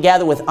yoked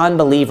together with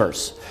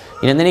unbelievers.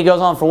 And then he goes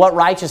on, for what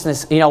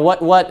righteousness,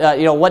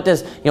 what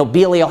does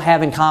Belial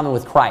have in common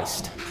with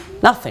Christ?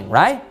 Nothing,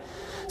 right?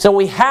 So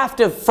we have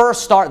to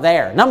first start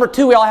there. Number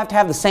 2, we all have to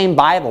have the same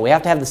Bible. We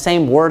have to have the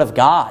same Word of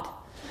God,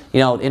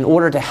 in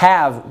order to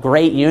have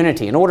great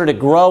unity, in order to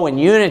grow in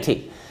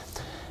unity.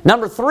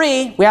 Number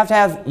 3, we have to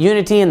have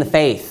unity in the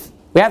faith.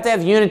 We have to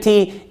have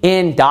unity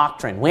in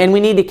doctrine. And we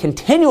need to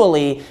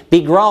continually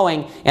be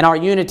growing in our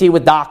unity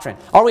with doctrine.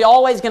 Are we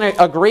always going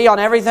to agree on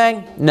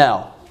everything?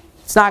 No.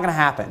 It's not going to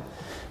happen.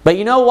 But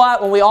you know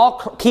what? When we all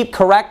keep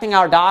correcting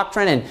our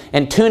doctrine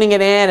and tuning it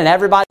in, and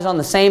everybody's on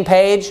the same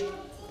page,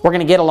 we're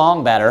going to get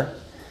along better,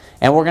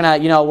 and we're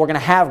going to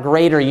have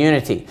greater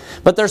unity.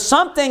 But there's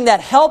something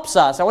that helps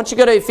us. I want you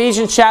to go to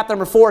Ephesians chapter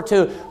number 4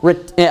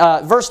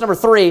 to verse number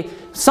 3.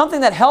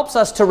 Something that helps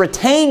us to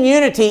retain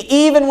unity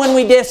even when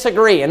we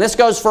disagree, and this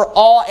goes for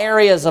all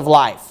areas of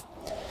life.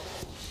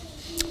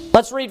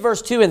 Let's read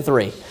verse 2 and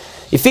 3.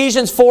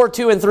 Ephesians 4,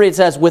 2 and 3. It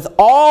says, "With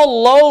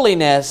all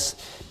lowliness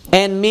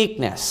and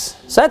meekness."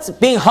 So that's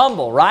being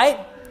humble, right?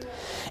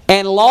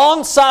 "And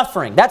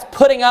long-suffering." That's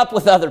putting up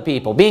with other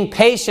people. Being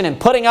patient and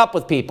putting up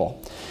with people.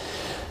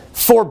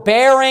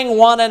 "Forbearing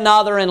one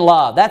another in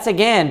love." That's,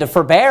 again, to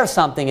forbear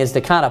something is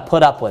to kind of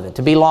put up with it.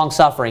 To be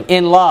long-suffering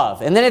in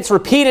love. And then it's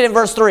repeated in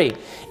verse 3.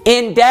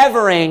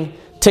 "Endeavoring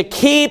to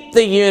keep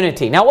the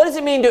unity." Now, what does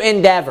it mean to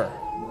endeavor?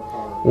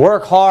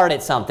 Work hard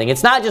at something.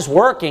 It's not just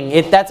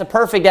working. That's a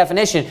perfect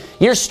definition.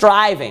 You're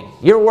striving.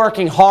 You're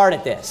working hard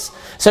at this.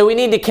 So we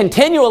need to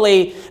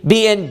continually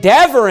be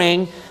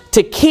endeavoring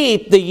to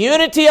keep the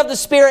unity of the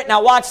Spirit.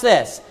 Now watch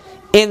this.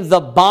 "In the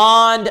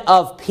bond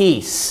of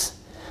peace."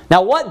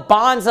 Now what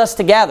bonds us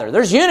together?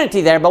 There's unity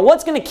there, but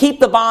what's going to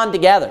keep the bond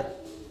together?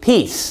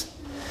 Peace.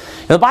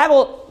 The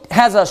Bible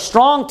has a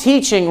strong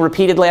teaching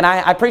repeatedly, and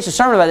I preached a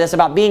sermon about this,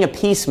 about being a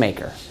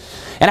peacemaker.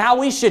 And how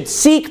we should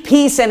seek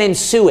peace and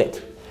ensue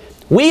it.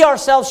 We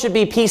ourselves should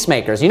be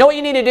peacemakers. You know what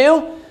you need to do?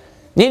 You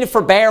need to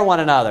forbear one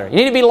another. You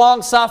need to be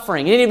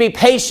long-suffering. You need to be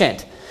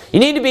patient. You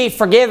need to be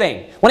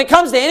forgiving. When it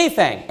comes to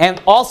anything, and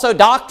also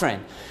doctrine,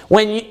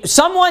 when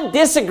someone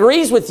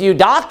disagrees with you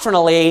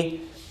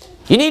doctrinally,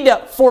 you need to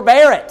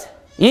forbear it.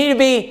 You need to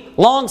be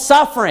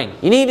long-suffering.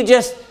 You need to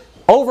just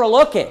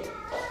overlook it,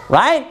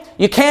 right?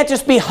 You can't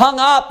just be hung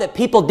up that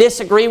people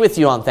disagree with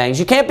you on things.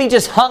 You can't be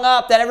just hung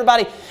up that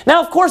everybody...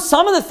 Now, of course,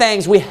 some of the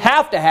things we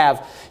have to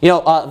have,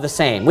 the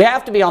same. We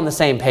have to be on the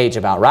same page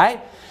about, right?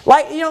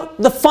 Like,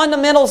 the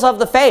fundamentals of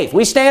the faith.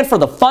 We stand for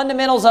the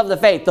fundamentals of the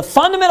faith. The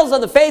fundamentals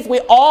of the faith we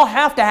all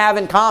have to have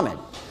in common.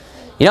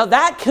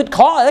 That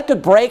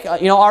could break,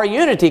 our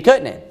unity,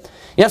 couldn't it?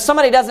 If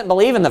somebody doesn't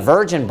believe in the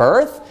virgin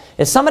birth,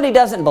 if somebody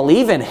doesn't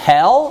believe in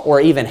hell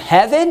or even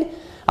heaven,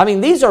 I mean,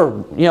 these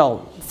are,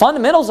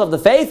 fundamentals of the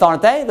faith,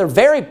 aren't they? They're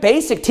very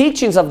basic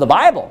teachings of the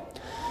Bible.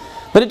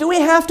 But do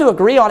we have to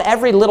agree on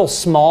every little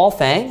small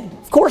thing?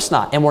 Of course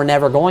not, and we're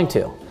never going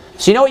to.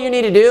 So you know what you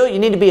need to do? You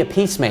need to be a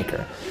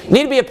peacemaker. You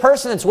need to be a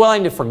person that's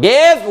willing to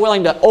forgive,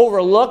 willing to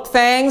overlook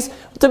things,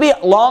 to be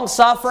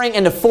long-suffering,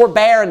 and to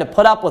forbear and to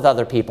put up with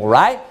other people,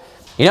 right?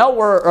 You may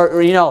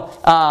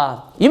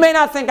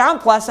not think I'm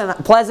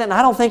pleasant, and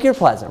I don't think you're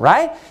pleasant,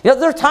 right?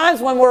 There are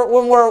times when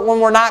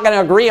we're not going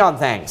to agree on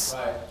things.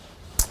 Right.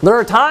 There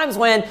are times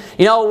when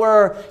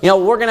we're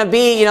going to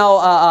be in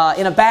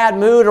a bad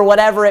mood or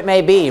whatever it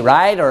may be,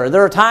 right? Or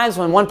there are times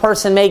when one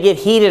person may get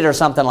heated or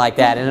something like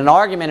that in an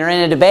argument or in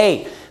a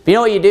debate. But you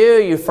know what you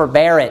do? You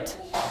forbear it.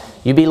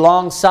 You be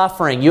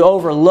long-suffering. You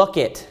overlook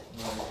it.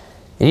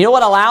 And you know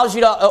what allows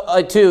you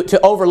to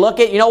overlook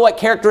it? You know what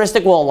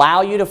characteristic will allow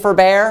you to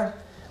forbear?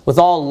 With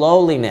all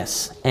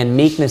lowliness and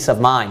meekness of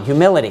mind.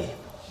 Humility.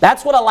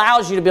 That's what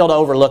allows you to be able to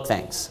overlook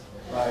things.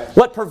 Right.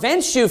 What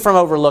prevents you from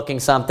overlooking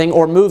something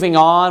or moving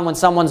on when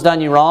someone's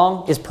done you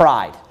wrong is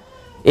pride.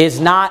 Is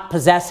not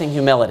possessing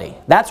humility.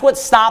 That's what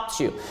stops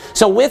you.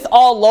 So with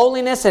all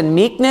lowliness and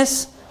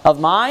meekness of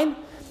mind,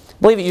 I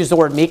believe it used the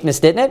word meekness,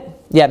 didn't it?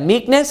 Yeah,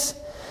 meekness.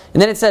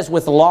 And then it says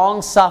with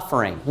long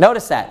suffering.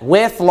 Notice that,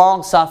 with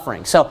long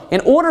suffering. So in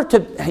order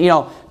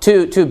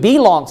to be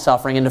long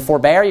suffering and to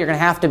forbear, you're going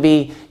to have to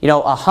be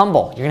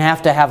humble. You're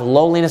going to have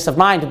lowliness of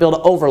mind to be able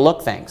to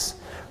overlook things,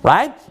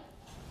 right?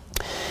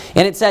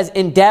 And it says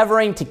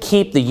endeavoring to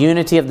keep the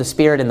unity of the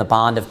Spirit in the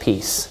bond of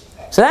peace.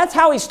 So that's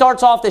how he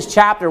starts off this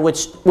chapter,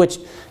 which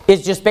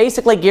is just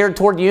basically geared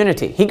toward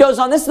unity. He goes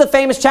on, this is the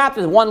famous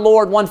chapter, one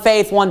Lord, one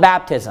faith, one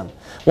baptism.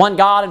 One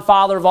God and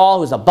Father of all,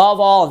 who is above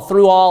all and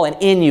through all and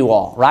in you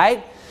all,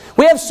 right?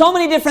 We have so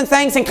many different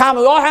things in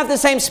common. We all have the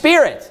same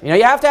Spirit.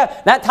 You have to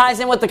that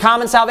ties in with the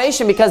common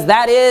salvation because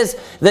that is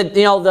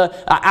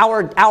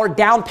our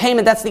down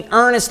payment. That's the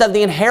earnest of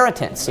the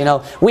inheritance.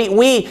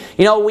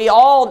 We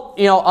all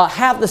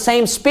have the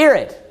same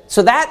Spirit.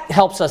 So that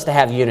helps us to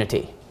have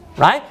unity,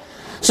 right?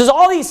 So there's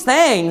all these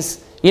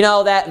things,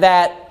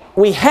 that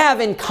we have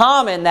in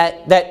common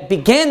that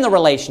begin the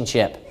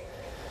relationship.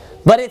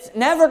 But it's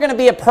never going to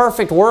be a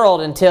perfect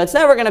world it's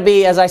never going to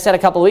be, as I said a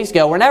couple of weeks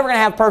ago, we're never going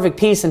to have perfect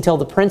peace until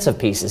the Prince of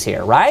Peace is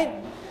here, right?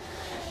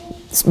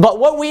 But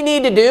what we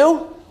need to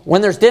do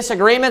when there's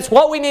disagreements,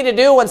 what we need to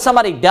do when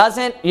somebody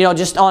doesn't,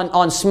 just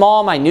on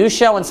small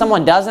minutia, when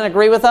someone doesn't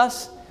agree with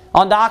us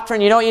on doctrine,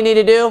 you know what you need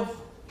to do?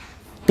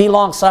 Be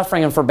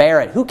long-suffering and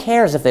forbear it. Who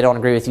cares if they don't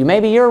agree with you?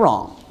 Maybe you're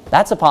wrong.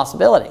 That's a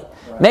possibility.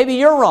 Right. Maybe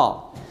you're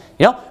wrong.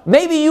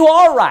 Maybe you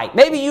are right.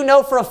 Maybe you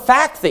know for a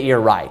fact that you're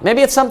right.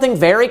 Maybe it's something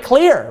very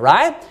clear,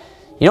 right?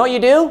 You know what you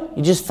do?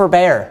 You just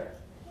forbear.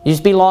 You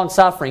just be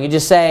long-suffering. You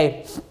just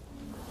say,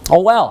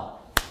 oh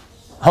well.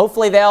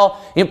 Hopefully they'll,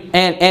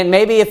 and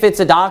maybe if it's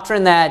a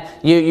doctrine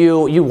that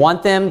you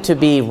want them to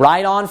be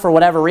right on for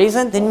whatever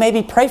reason, then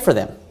maybe pray for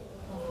them.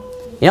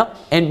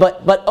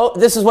 But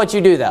this is what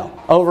you do though,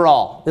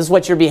 overall. This is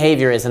what your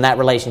behavior is in that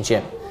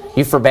relationship.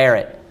 You forbear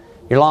it.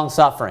 You're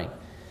long-suffering.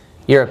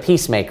 You're a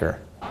peacemaker.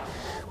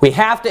 We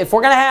have to, if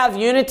we're going to have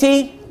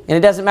unity, and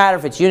it doesn't matter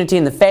if it's unity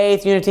in the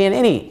faith, unity in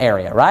any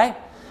area, right?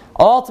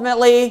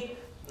 Ultimately,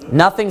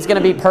 nothing's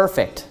going to be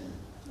perfect.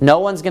 No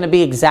one's going to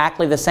be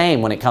exactly the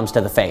same when it comes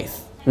to the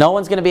faith. No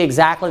one's going to be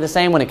exactly the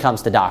same when it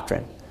comes to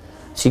doctrine.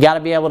 So you got to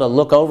be able to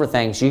look over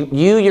things.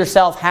 You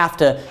yourself have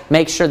to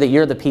make sure that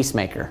you're the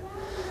peacemaker.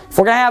 If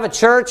we're going to have a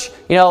church,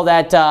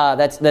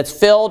 that's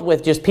filled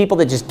with just people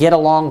that just get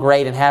along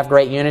great and have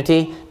great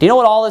unity, do you know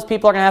what all those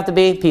people are going to have to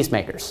be?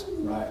 Peacemakers.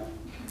 Right.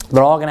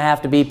 They're all going to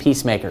have to be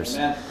peacemakers.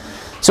 Amen.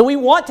 So we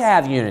want to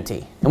have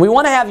unity. And we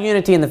want to have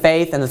unity in the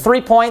faith. And the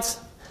 3 points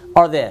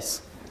are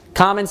this.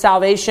 Common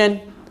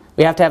salvation.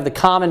 We have to have the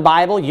common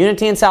Bible.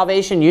 Unity in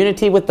salvation.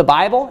 Unity with the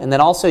Bible. And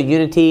then also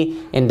unity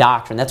in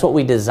doctrine. That's what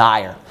we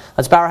desire.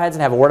 Let's bow our heads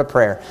and have a word of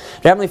prayer.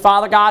 Dear Heavenly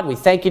Father, God, we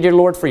thank you, dear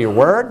Lord, for your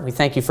word. We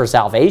thank you for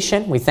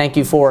salvation. We thank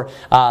you for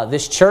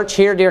this church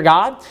here, dear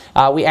God.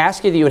 We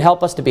ask you that you would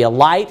help us to be a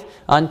light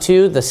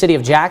unto the city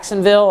of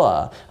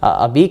Jacksonville,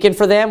 a beacon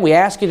for them. We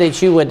ask you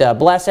that you would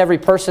bless every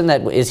person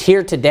that is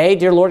here today,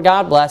 dear Lord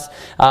God. Bless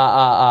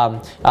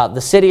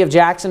the city of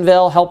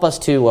Jacksonville. Help us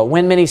to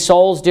win many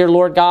souls, dear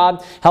Lord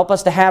God. Help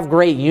us to have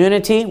great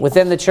unity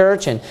within the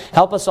church, and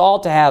help us all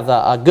to have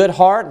a good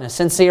heart and a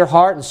sincere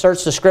heart and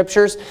search the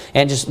Scriptures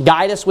and just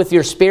guide us with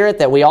your Spirit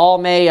that we all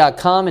may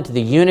come into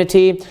the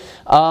unity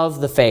of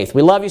the faith.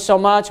 We love you so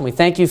much, and we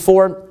thank you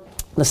for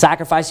the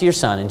sacrifice of your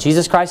Son. In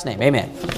Jesus Christ's name, amen.